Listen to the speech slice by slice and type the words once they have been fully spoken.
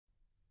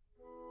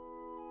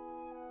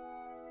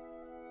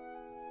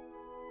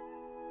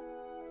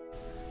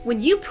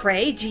When you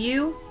pray, do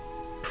you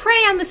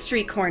pray on the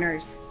street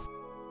corners?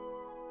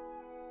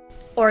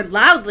 Or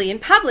loudly in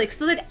public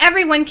so that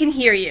everyone can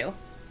hear you?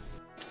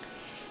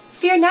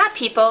 Fear not,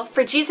 people,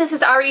 for Jesus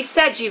has already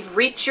said you've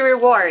reaped your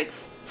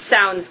rewards.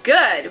 Sounds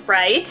good,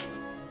 right?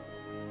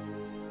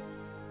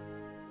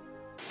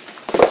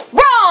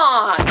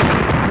 Wrong!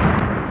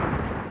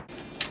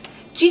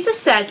 Jesus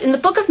says in the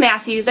book of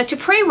Matthew that to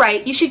pray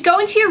right, you should go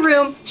into your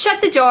room,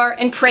 shut the door,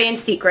 and pray in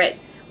secret.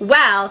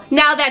 Well,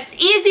 now that's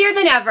easier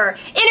than ever.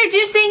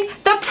 Introducing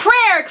the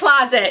prayer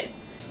closet.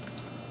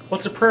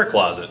 What's a prayer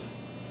closet?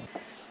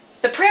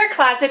 The prayer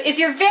closet is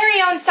your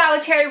very own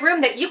solitary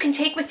room that you can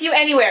take with you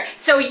anywhere,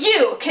 so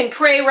you can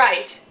pray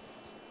right.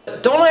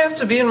 Don't I have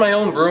to be in my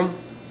own room?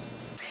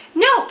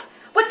 Nope.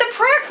 With the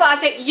prayer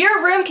closet,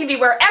 your room can be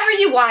wherever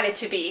you want it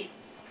to be.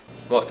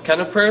 What kind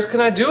of prayers can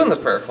I do in the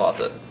prayer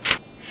closet?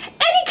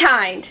 Any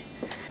kind.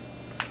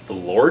 The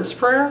Lord's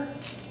Prayer?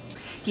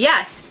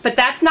 Yes, but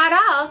that's not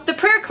all. The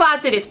prayer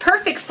closet is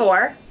perfect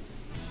for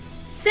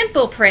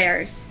simple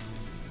prayers.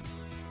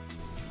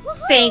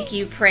 Thank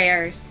you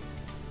prayers.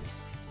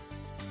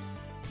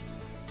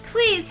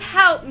 Please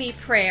help me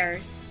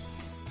prayers.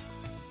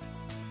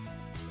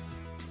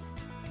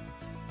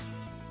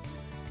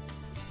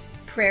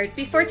 Prayers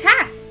before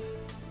tasks.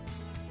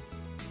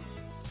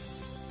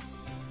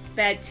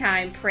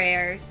 Bedtime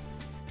prayers.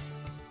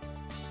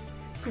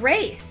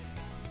 Grace.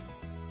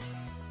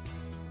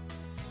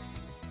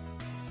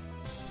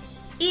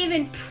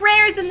 Even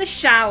prayers in the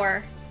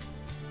shower.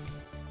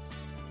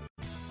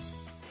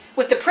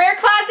 With the prayer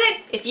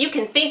closet, if you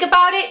can think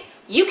about it,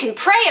 you can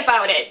pray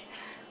about it.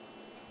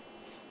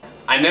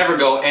 I never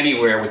go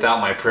anywhere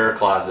without my prayer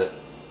closet.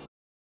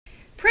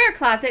 Prayer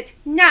closet,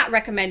 not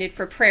recommended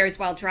for prayers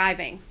while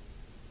driving.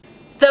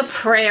 The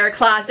prayer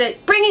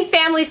closet, bringing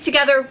families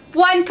together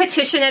one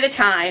petition at a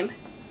time.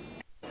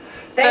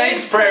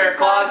 Thanks, prayer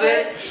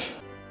closet!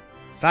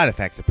 Side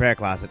effects of prayer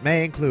closet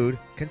may include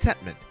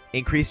contentment,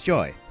 increased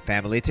joy,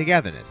 family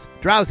togetherness,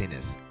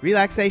 drowsiness,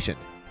 relaxation,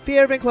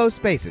 fear of enclosed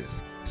spaces,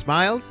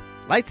 smiles,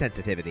 light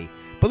sensitivity,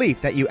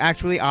 belief that you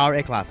actually are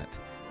a closet.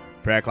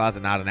 Prayer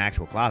closet not an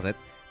actual closet.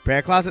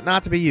 Prayer closet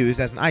not to be used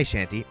as an ice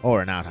shanty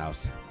or an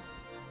outhouse.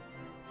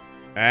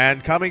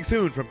 And coming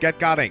soon from Get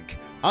God Inc.,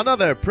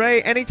 another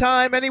Pray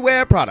Anytime,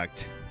 Anywhere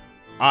product.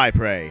 I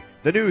Pray,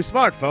 the new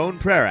smartphone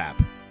prayer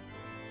app.